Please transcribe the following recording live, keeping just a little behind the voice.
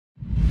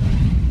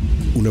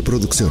Una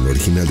producción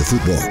original de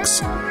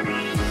Footbox.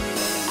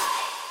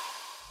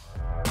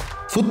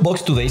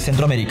 Footbox Today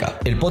Centroamérica,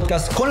 el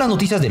podcast con las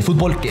noticias del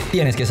fútbol que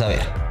tienes que saber.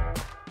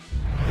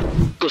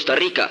 Costa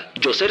Rica,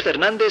 Yoserth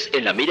Hernandéz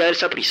en la mira del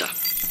Saprissa.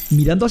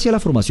 Mirando hacia la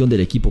formación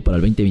del equipo para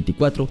el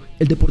 2024,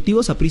 el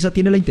Deportivo Saprissa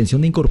tiene la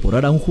intención de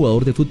incorporar a un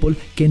jugador de fútbol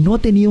que no ha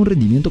tenido un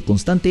rendimiento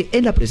constante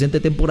en la presente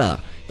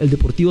temporada. El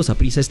Deportivo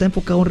Saprissa está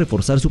enfocado en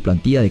reforzar su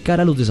plantilla de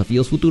cara a los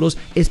desafíos futuros,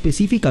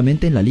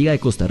 específicamente en la Liga de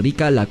Costa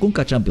Rica, la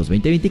Conca Champions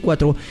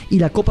 2024 y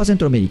la Copa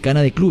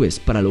Centroamericana de Clubes.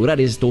 Para lograr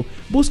esto,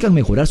 buscan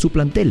mejorar su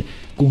plantel.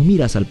 Con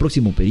miras al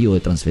próximo periodo de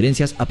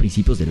transferencias a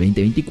principios del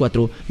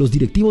 2024, los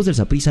directivos del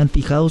Saprissa han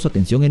fijado su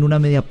atención en una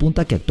media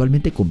punta que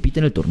actualmente compite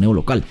en el torneo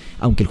local.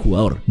 Aunque el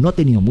jugador no ha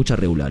tenido mucha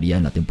regularidad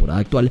en la temporada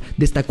actual,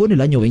 destacó en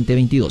el año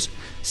 2022.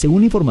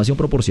 Según la información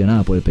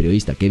proporcionada por el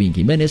periodista Kevin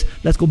Jiménez,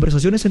 las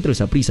conversaciones entre el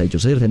Saprissa y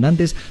Yoserth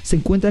Hernandéz se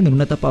encuentran en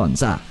una etapa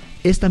avanzada.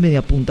 Esta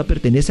media punta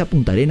pertenece a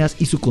Punta Arenas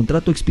y su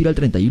contrato expira el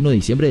 31 de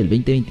diciembre del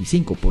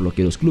 2025, por lo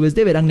que los clubes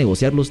deberán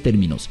negociar los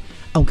términos.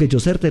 Aunque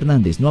Yoserth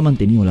Hernandéz no ha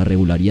mantenido la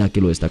regularidad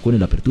que lo destacó en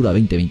el Apertura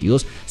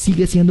 2022,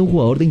 sigue siendo un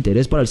jugador de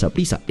interés para el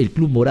Saprissa. El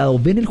club morado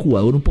ve en el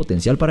jugador un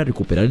potencial para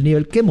recuperar el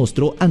nivel que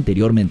mostró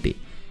anteriormente.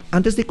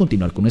 Antes de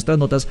continuar con nuestras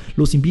notas,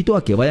 los invito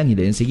a que vayan y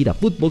le den seguir a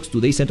Footbox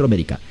Today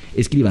Centroamérica.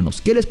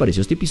 Escríbanos qué les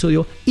pareció este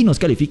episodio y nos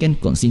califiquen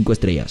con 5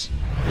 estrellas.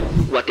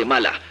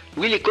 Guatemala,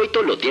 Willy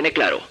Coito lo tiene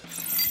claro.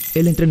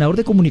 El entrenador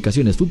de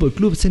Comunicaciones Fútbol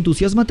Club se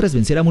entusiasma tras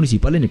vencer a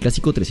Municipal en el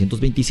Clásico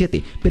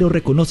 327, pero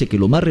reconoce que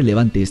lo más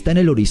relevante está en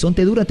el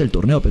horizonte durante el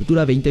torneo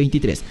Apertura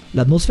 2023.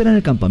 La atmósfera en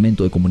el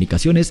campamento de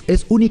Comunicaciones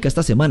es única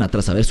esta semana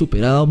tras haber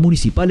superado a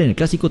Municipal en el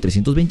Clásico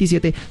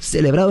 327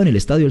 celebrado en el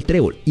Estadio El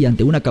Trébol y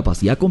ante una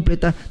capacidad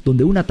completa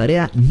donde una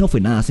tarea no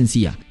fue nada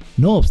sencilla.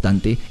 No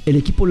obstante, el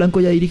equipo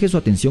blanco ya dirige su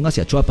atención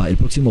hacia Chuapa, el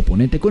próximo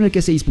oponente con el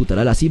que se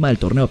disputará la cima del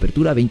torneo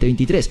Apertura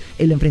 2023.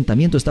 El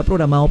enfrentamiento está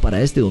programado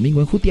para este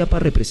domingo en Jutiapa,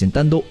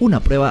 representando una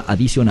prueba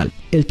adicional.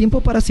 El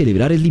tiempo para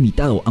celebrar es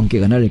limitado, aunque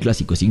ganar el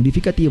clásico es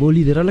significativo,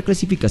 liderar la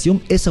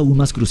clasificación es aún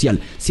más crucial,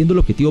 siendo el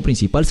objetivo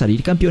principal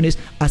salir campeones.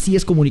 Así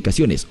es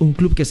Comunicaciones, un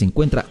club que se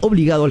encuentra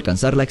obligado a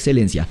alcanzar la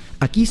excelencia.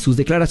 Aquí sus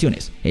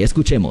declaraciones.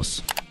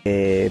 Escuchemos.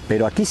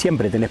 Pero aquí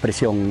siempre tenés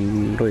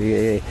presión,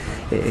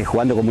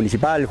 jugando con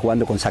Municipal,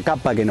 jugando con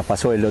Zacapa, que nos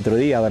pasó el otro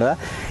día, ¿verdad?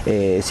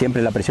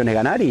 Siempre la presión es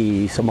ganar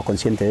y somos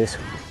conscientes de eso.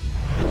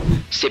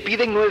 Se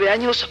piden 9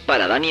 años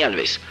para Dani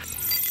Alves.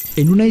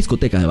 En una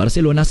discoteca de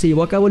Barcelona se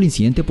llevó a cabo el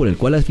incidente por el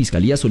cual la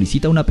Fiscalía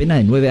solicita una pena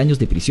de 9 años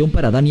de prisión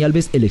para Dani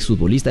Alves, el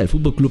exfutbolista del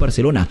FC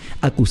Barcelona,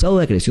 acusado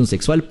de agresión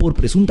sexual por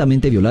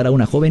presuntamente violar a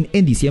una joven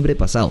en diciembre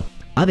pasado.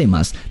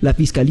 Además, la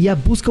Fiscalía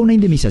busca una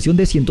indemnización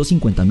de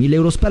 150.000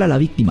 euros para la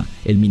víctima.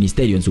 El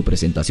Ministerio, en su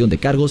presentación de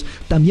cargos,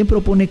 también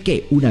propone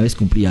que, una vez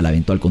cumplida la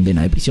eventual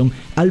condena de prisión,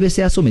 Alves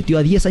sea sometido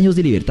a 10 años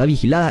de libertad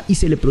vigilada y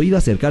se le prohíba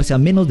acercarse a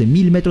menos de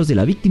 1.000 metros de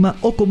la víctima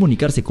o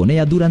comunicarse con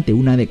ella durante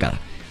una década.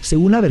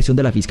 Según la versión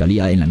de la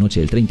Fiscalía, en la noche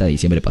del 30 de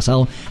diciembre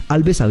pasado,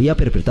 Alves había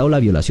perpetrado la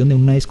violación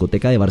en una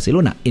discoteca de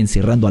Barcelona,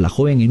 encerrando a la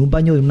joven en un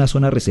baño de una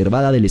zona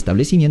reservada del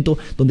establecimiento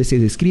donde se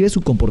describe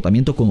su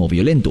comportamiento como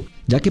violento,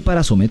 ya que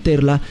para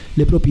someterla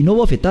le propinó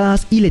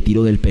bofetadas y le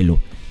tiró del pelo.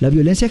 La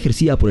violencia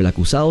ejercida por el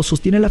acusado,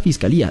 sostiene la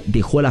Fiscalía,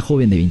 dejó a la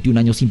joven de 21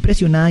 años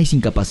impresionada y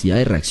sin capacidad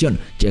de reacción,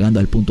 llegando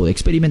al punto de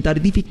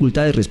experimentar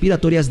dificultades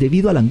respiratorias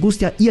debido a la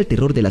angustia y el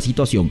terror de la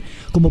situación.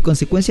 Como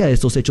consecuencia de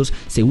estos hechos,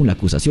 según la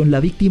acusación, la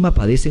víctima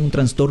padece un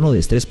trastorno de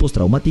estrés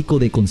postraumático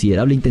de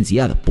considerable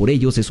intensidad. Por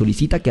ello, se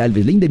solicita que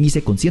Alves le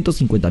indemnice con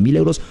 150.000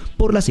 euros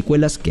por las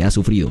secuelas que ha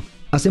sufrido.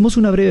 Hacemos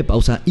una breve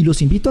pausa y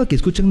los invito a que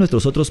escuchen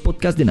nuestros otros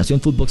podcasts de Nación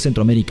Footbox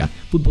Centroamérica,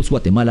 Footbox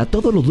Guatemala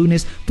todos los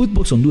lunes,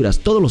 Footbox Honduras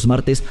todos los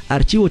martes,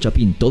 Archivo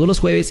Chapín todos los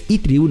jueves y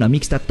Tribuna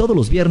Mixta todos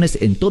los viernes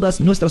en todas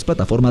nuestras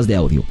plataformas de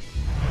audio.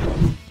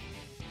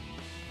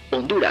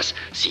 Honduras,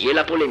 sigue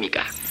la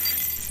polémica.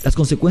 Las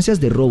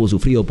consecuencias de robo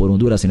sufrido por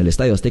Honduras en el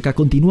Estadio Azteca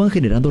continúan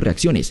generando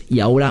reacciones y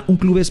ahora un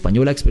club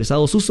español ha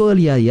expresado su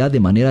solidaridad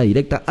de manera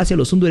directa hacia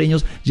los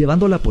hondureños,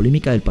 llevando la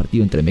polémica del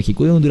partido entre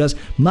México y Honduras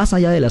más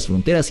allá de las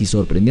fronteras y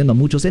sorprendiendo a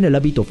muchos en el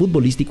ámbito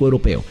futbolístico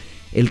europeo.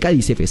 El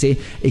Cádiz FC,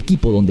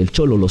 equipo donde el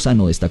Cholo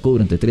Lozano destacó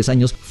durante 3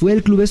 años, fue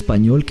el club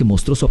español que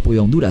mostró su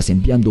apoyo a Honduras,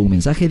 enviando un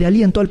mensaje de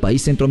aliento al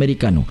país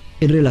centroamericano.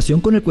 En relación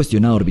con el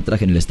cuestionado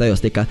arbitraje en el Estadio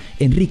Azteca,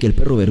 Enrique el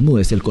Perro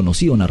Bermúdez, el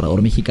conocido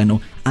narrador mexicano,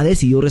 ha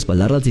decidido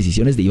respaldar las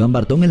decisiones de Iván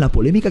Bartón en la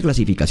polémica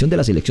clasificación de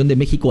la selección de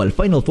México al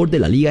Final Four de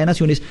la Liga de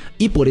Naciones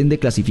y por ende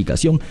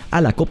clasificación a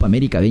la Copa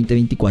América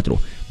 2024.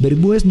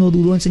 Bermúdez no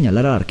dudó en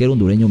señalar al arquero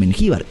hondureño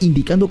Mengíbar,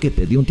 indicando que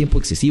perdió un tiempo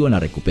excesivo en la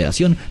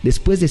recuperación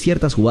después de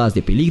ciertas jugadas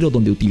de peligro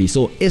donde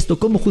utilizó esto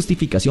como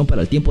justificación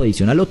para el tiempo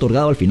adicional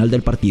otorgado al final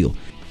del partido.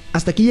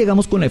 Hasta aquí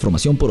llegamos con la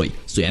información por hoy.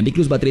 Soy Andy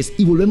Cruz Batres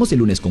y volvemos el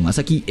lunes con más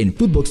aquí en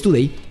Footbox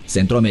Today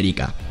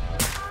Centroamérica.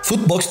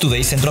 Footbox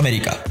Today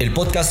Centroamérica, el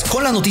podcast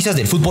con las noticias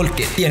del fútbol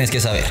que tienes que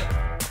saber.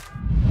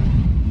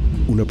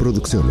 Una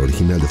producción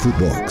original de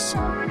Footbox.